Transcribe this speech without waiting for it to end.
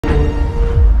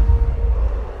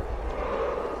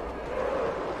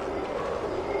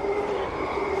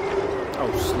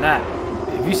not.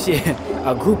 If you see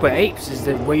a group of apes, is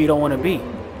the where you don't want to be.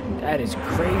 That is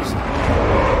crazy.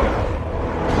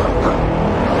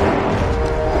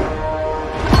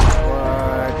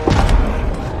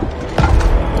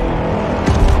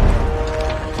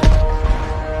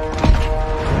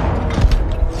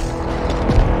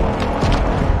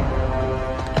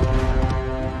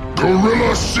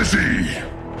 Gorilla City!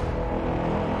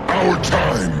 Our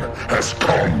time has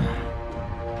come.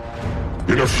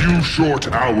 In a few short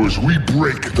hours, we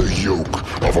break the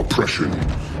yoke of oppression.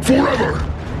 Forever!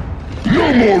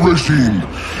 No more regime!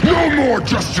 No more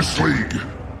Justice League!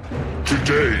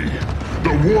 Today,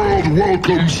 the world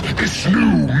welcomes its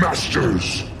new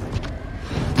masters.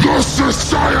 The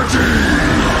Society!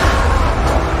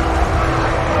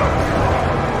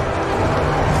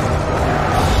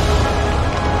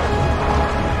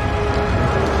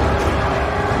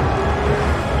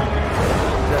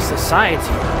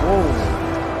 Society. Whoa.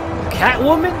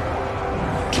 Catwoman?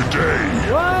 Today,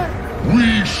 what?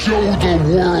 We show the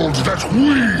world that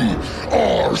we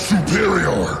are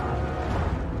superior.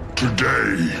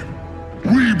 Today,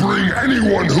 we bring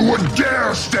anyone who would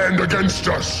dare stand against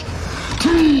us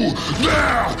to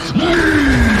their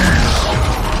knees!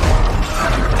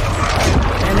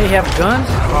 And they have guns?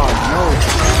 Oh,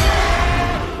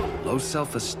 no. Low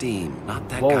self-esteem, not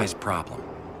that Whoa. guy's problem.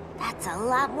 That's a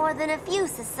lot more than a few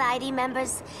Society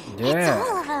members. Yeah. It's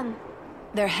all of them.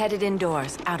 They're headed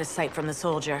indoors, out of sight from the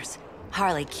soldiers.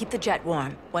 Harley, keep the jet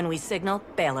warm. When we signal,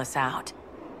 bail us out.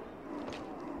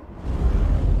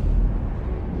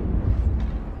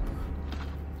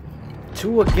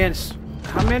 Two against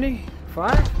how many?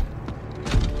 5?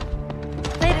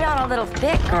 Played it on a little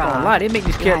thick, girl. A lot. They make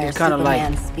these characters kind of like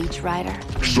speechwriter.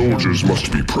 Soldiers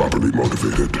must be properly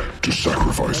motivated to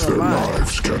sacrifice their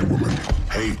lives, Catwoman.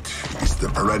 Hate is the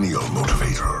perennial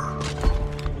motivator.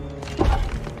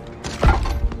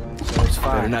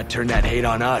 Better not turn that hate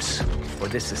on us, or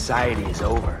this society is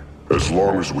over. As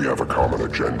long as we have a common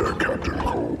agenda, Captain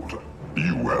Cold,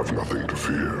 you have nothing to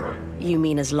fear. You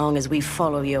mean as long as we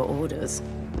follow your orders?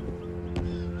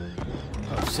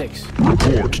 6.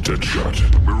 Report,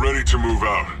 Deadshot. We're ready to move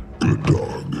out. Good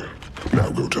dog. Now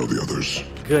go tell the others.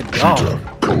 Good dog. Cheetah,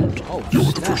 Cold, Oh, you're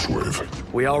with the snap. first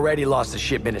wave. We already lost a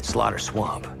shipment at Slaughter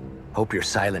Swamp. Hope your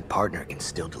silent partner can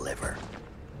still deliver.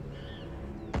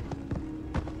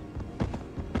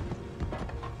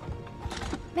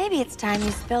 Maybe it's time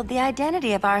you spilled the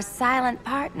identity of our silent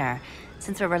partner,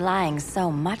 since we're relying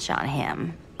so much on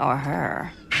him. Or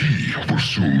her. He will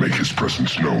soon make his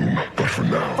presence known, but for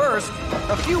now... First,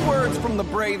 a few words from the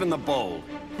brave and the bold.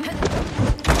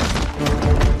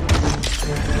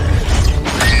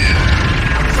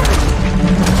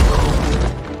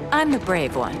 I'm the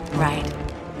brave one, right?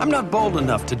 I'm not bold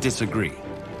enough to disagree.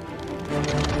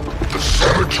 The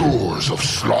saboteurs of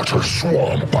Slaughter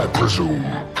Swamp, I presume.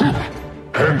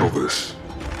 Handle this.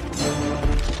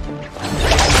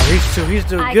 He's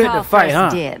too I good call to fight, first huh?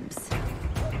 dibs.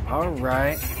 All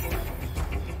right.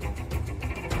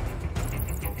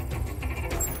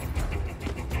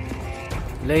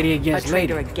 Lady A against lady.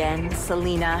 traitor again,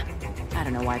 Selena? I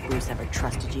don't know why Bruce ever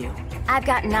trusted you. I've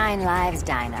got 9 lives,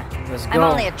 Dinah. Let's I'm go.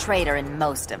 only a traitor in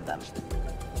most of them.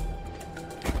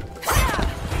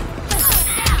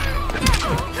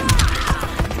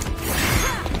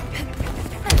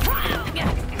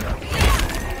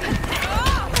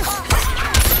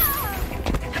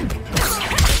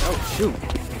 Oh, shoot.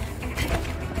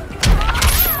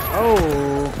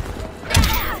 Oh.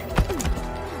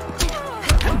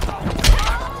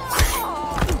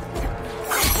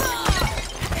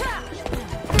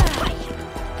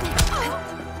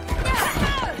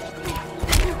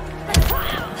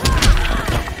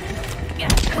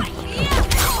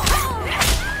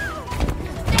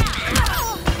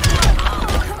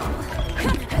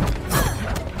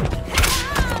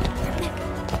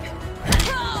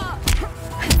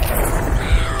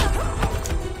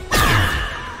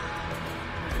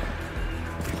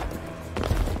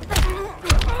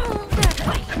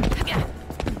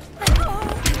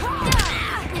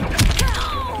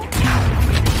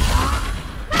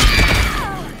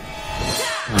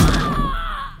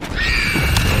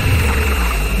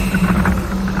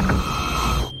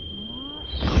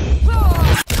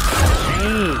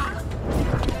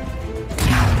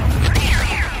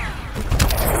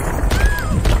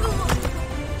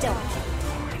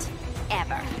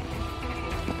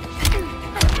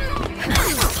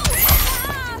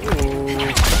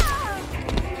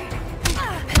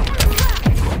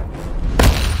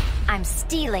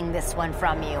 Stealing this one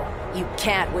from you. You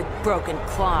can't with broken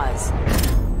claws.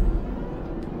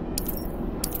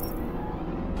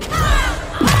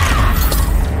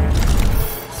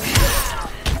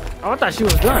 Oh, I thought she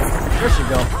was done. There she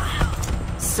go.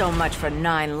 So much for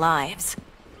 9 lives.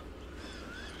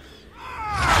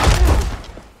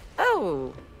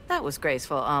 Oh, that was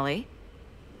graceful, Ollie.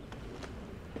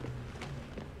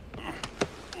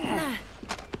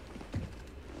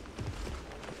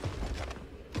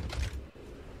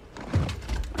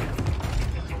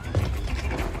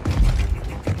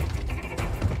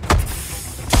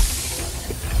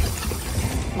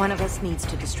 One of us needs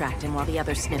to distract him while the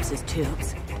other sniffs his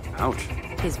tubes. Ouch.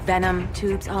 His venom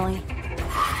tubes, Ollie.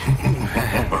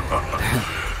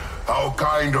 How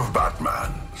kind of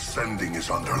Batman, sending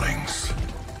his underlings.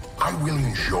 I will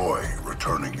enjoy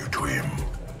returning you to him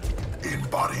in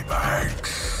body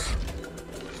bags.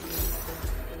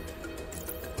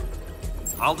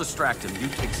 I'll distract him. You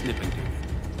take snipping duty.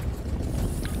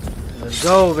 Let's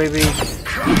go, baby.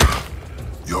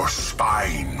 Your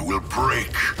spine will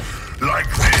break like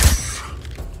this.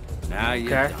 Now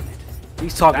you've Okay. done it.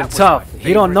 He's talking That was tough. my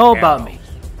He don't know favorite about arrow. me.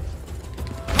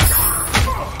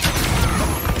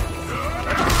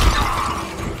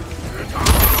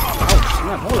 Oh,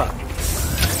 snap. Hold up.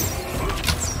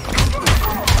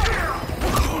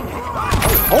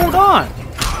 Oh, hold on.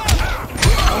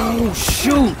 Oh,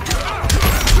 shoot.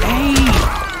 Hey.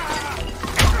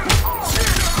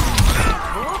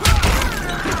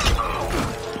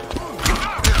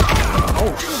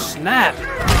 Oh, snap.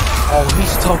 Oh,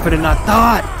 he's tougher than I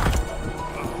thought.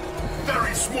 There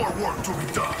is more work to be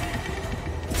done.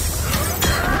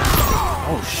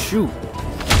 Oh, shoot.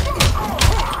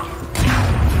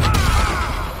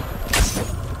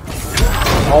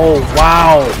 Oh,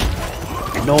 wow.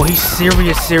 No, he's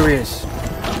serious.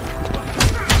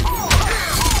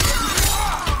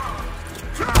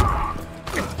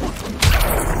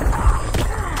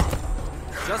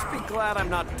 Just be glad I'm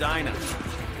not Dinah.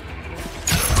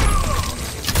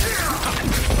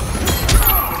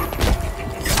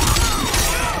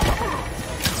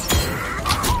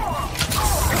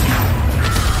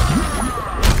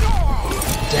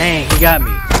 Dang, he got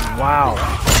me. Wow.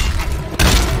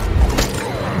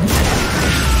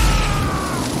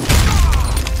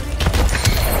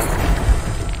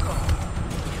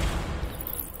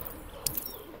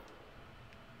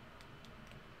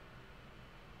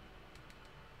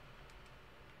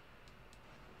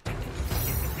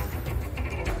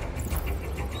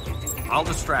 I'll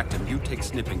distract him. You take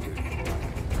snipping duty.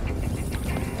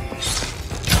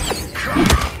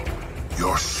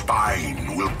 Your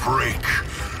spine will break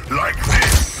like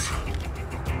this.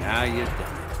 Now you've done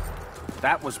it.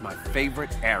 That was my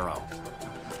favorite arrow.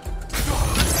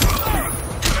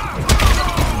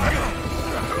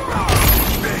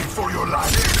 Beg for your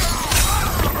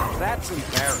life. That's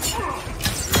embarrassing.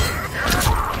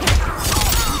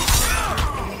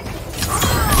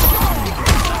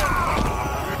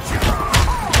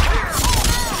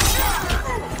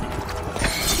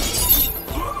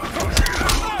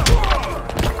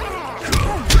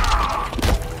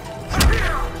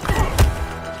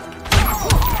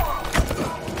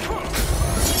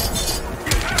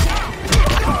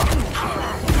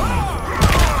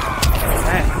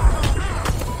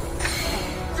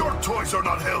 Your toys are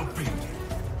not helping.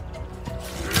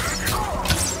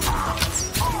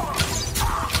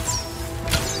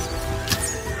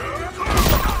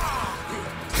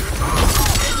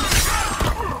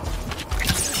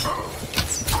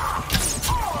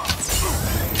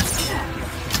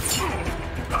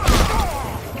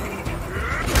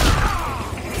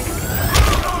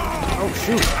 Oh,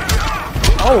 shoot.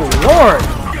 Oh, Lord.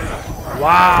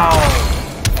 Wow.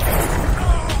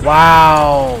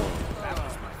 Wow. That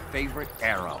was my favorite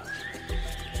arrow.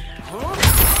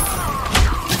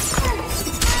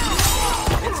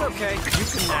 It's okay. You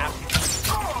can nap.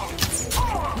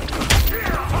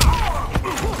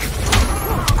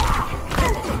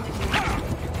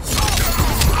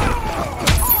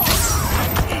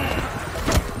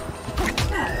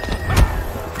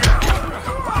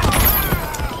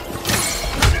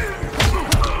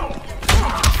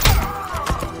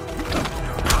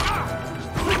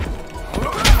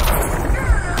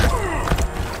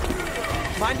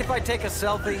 Mind if I take a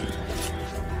selfie?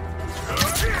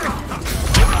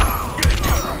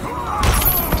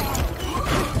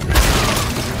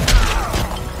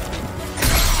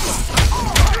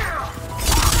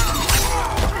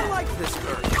 I like this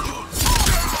bird.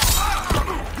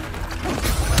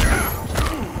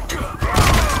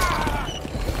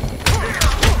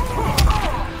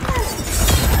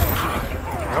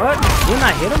 What? Didn't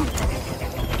I hit him?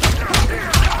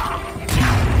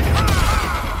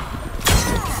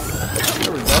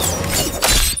 There we go.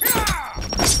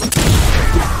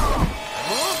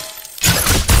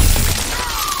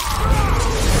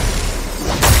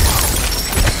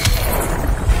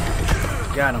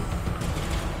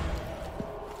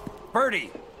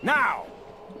 Ow!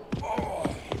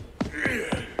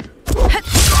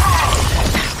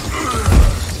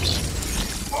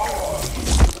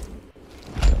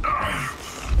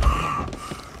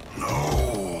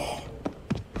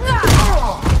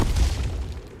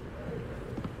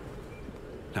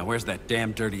 Now where's that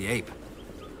damn dirty ape?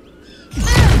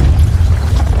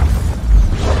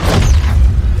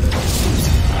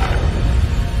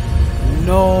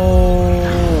 No!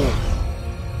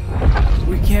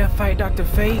 We can't fight Dr.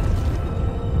 Fate?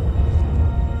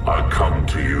 I come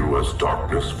to you as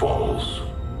darkness falls.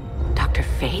 Dr.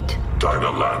 Fate?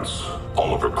 Dinah Lance,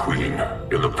 Oliver Queen.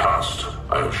 In the past,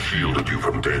 I have shielded you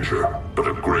from danger, but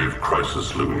a grave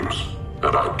crisis looms,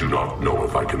 and I do not know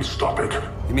if I can stop it.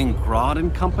 You mean Grodd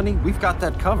and company? We've got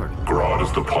that covered. Grodd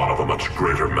is the pawn of a much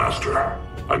greater master.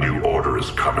 A new order is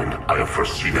coming. I have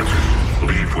foreseen it.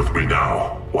 Leave with me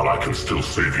now, while I can still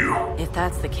save you. If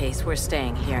that's the case, we're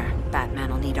staying here.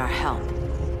 Batman will need our help.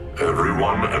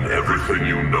 Everyone and everything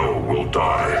you know will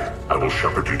die. I will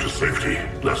shepherd you to safety,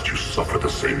 lest you suffer the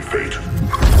same fate.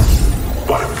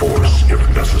 By force, if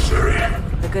necessary.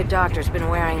 The good doctor's been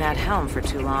wearing that helm for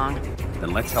too long.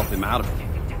 Then let's help him out of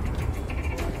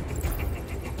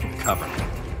it. Cover.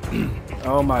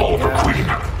 Oh my Oliver god. Queen,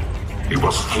 you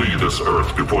must flee this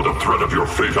earth before the threat of your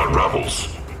fate unravels.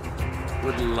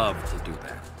 Would love to do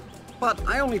that. But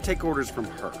I only take orders from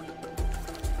her.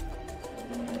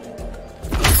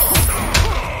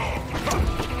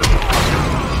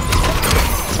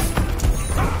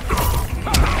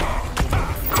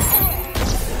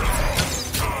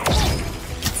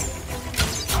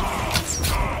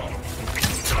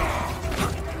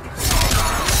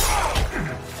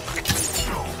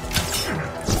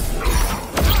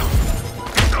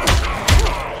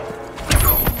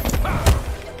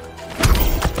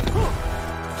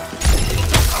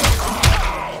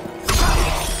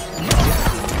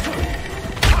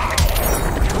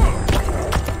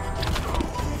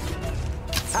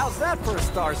 How's that for a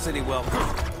Star City welcome?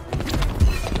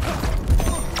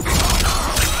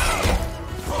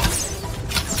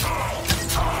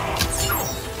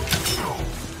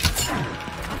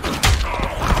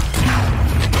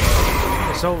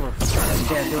 It's over. You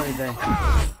can't do anything.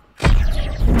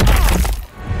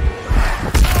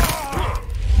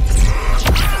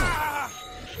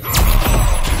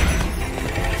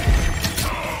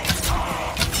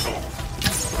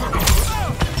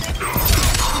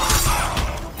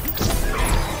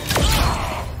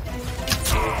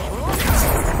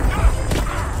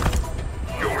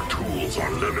 Your tools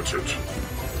are limited.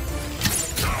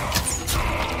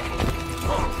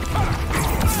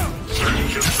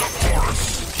 Vengeance of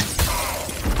Horus.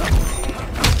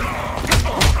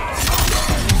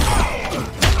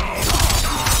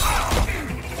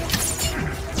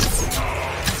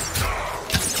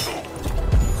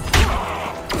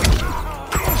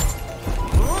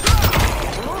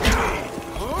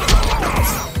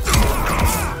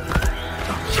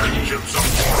 Vengeance of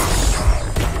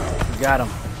Horus. Got him.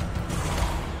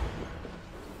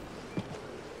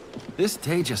 This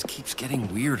day just keeps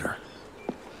getting weirder.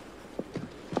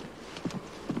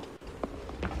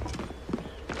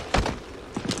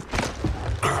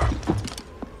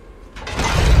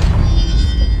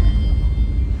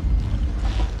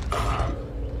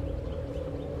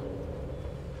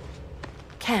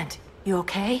 Kent, you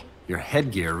okay? Your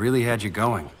headgear really had you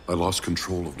going. I lost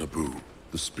control of Naboo,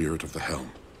 the spirit of the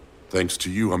helm. Thanks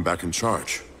to you, I'm back in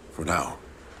charge. For now.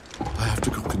 I have to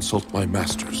go consult my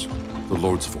masters, the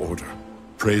Lords of Order.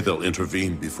 Pray they'll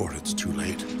intervene before it's too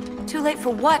late. Too late for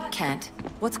what, Kent?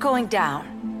 What's going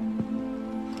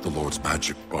down? The Lord's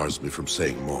magic bars me from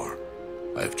saying more.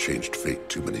 I have changed fate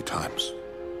too many times.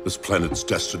 This planet's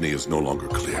destiny is no longer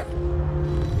clear.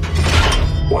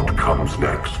 What comes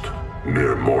next,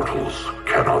 mere mortals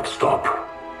cannot stop.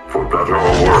 For better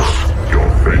or worse, your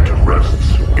fate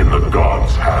rests in the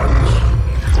gods' hands.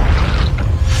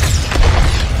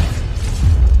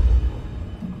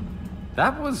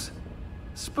 That was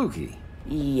spooky.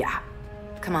 Yeah.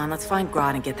 Come on, let's find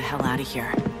Grodd and get the hell out of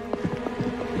here.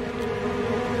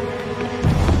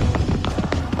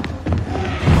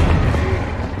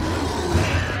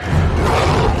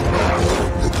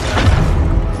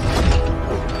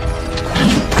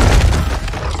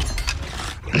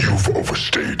 You've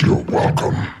overstayed your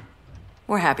welcome.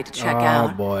 We're happy to check Oh,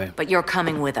 out. boy. But you're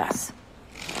coming with us.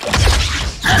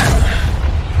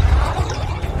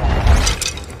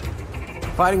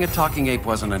 Fighting a talking ape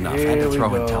wasn't enough. Had Here to we throw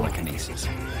go. in telekinesis.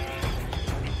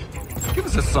 Give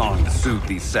us a song to soothe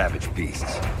these savage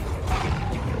beasts.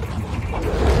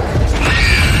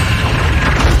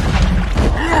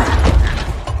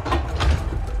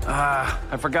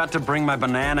 I forgot to bring my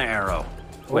banana arrow.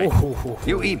 Wait, Ooh.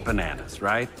 you eat bananas,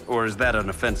 right? Or is that an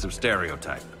offensive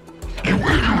stereotype? You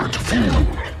ignorant fool!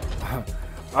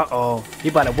 Uh-oh. He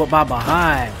about to whip my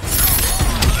behind.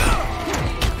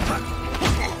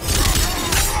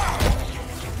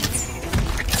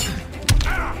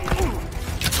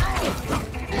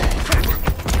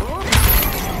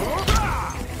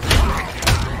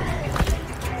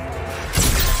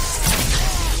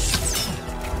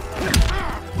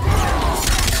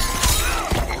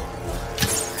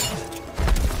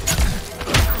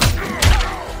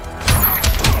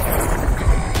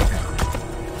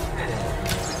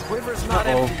 Quiver's not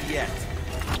empty yet.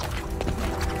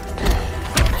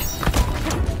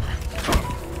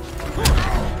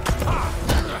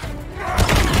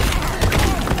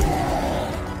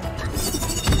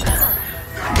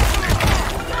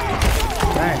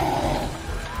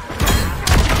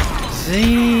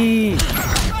 See?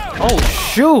 Oh,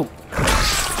 shoot.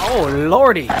 Oh,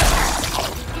 lordy.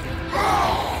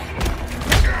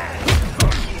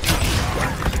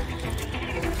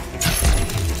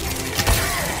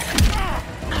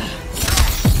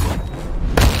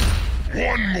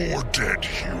 One more dead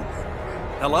human.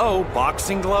 Hello,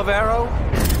 boxing glove arrow?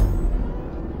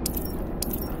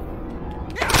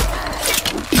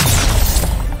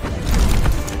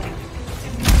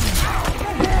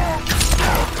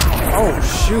 Oh,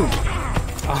 shoot.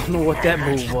 I don't know what that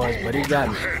move was, but he got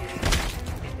me.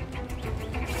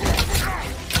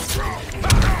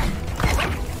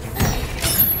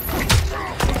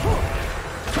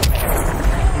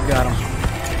 He got him.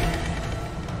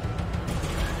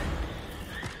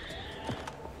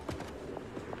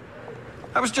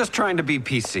 I was just trying to be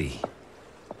PC.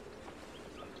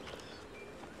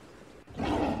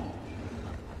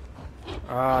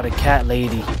 Oh, the cat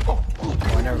lady. Oh,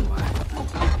 never mind.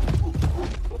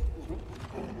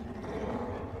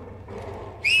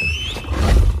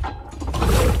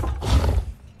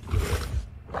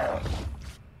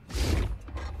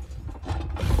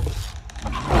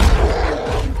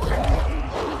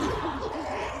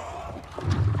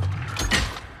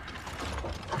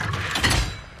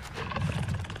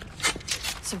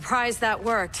 Surprised that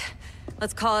worked.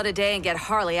 Let's call it a day and get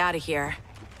Harley out of here.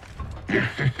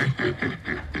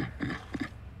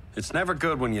 It's never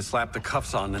good when you slap the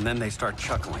cuffs on and then they start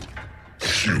chuckling.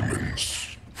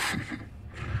 Humans.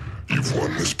 You've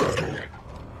won this battle,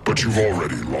 but you've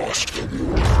already lost the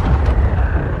war.